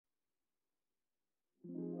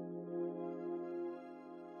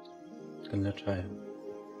Gonna try.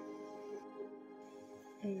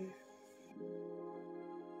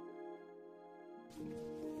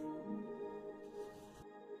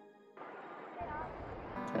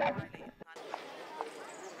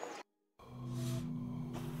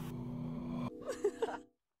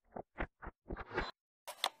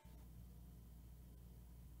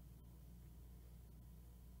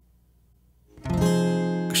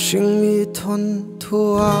 Hringmi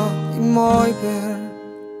thawnthuah mawi ber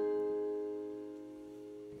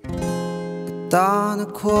tana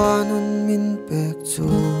khuanu'n min pek chu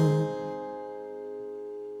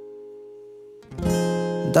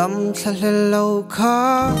thlahlel lo kha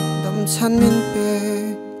damchhan min pe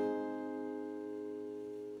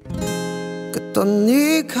tawnni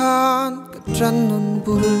khan Caratlane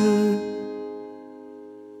bul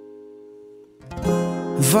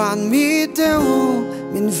van mite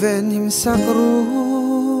min venhim sakru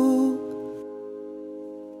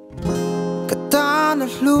tana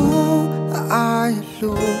ahlu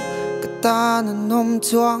ahlu tana nom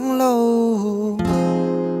chuang lo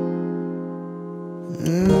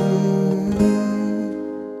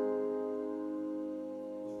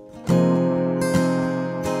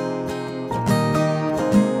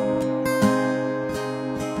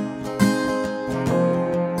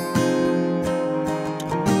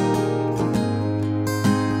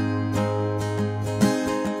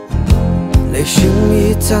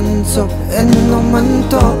Hringmi chan chop en no man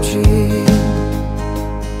top chi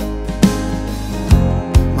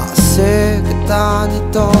masak tani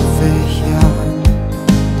to ve hian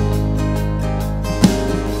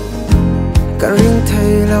ka ring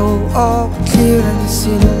thei lo ok clear and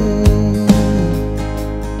sin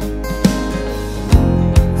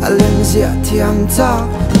alen zia thiam cha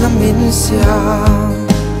na min siam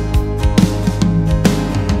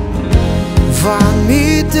van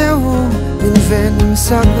mite min venhim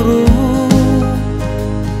sakru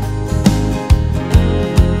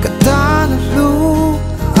tana ahlu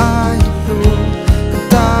ahlu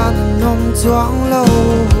tana nom chuang lo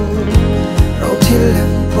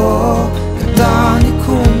lawhtlin po tani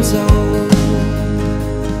khum zawng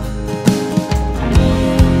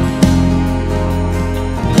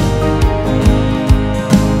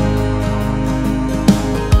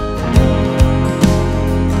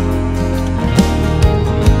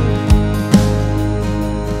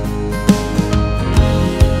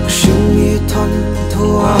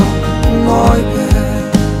thawnthuah mawi ber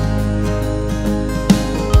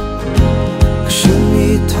Hringmi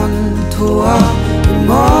thawnthuah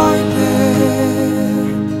mawi ber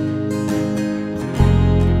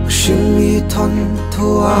Hringmi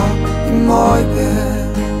thawnthuah mawi ber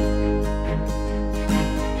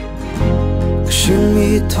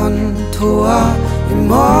Hringmi thawnthuah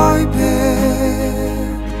mawi ber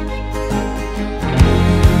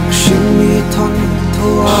Hringmi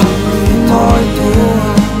thawnthuah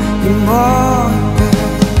mawi ber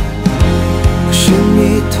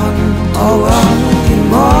Hringmi thawnthuah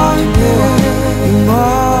mawi ber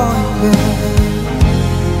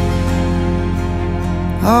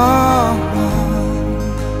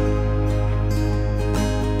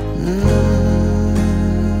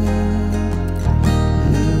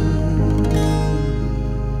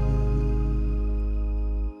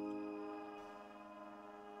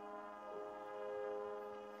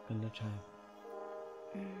Gonna try.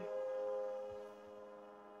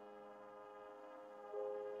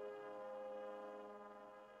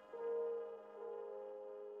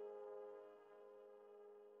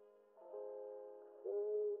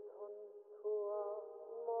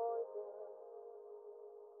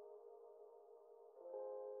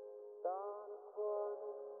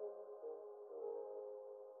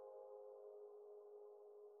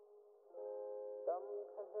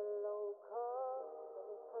 damchhan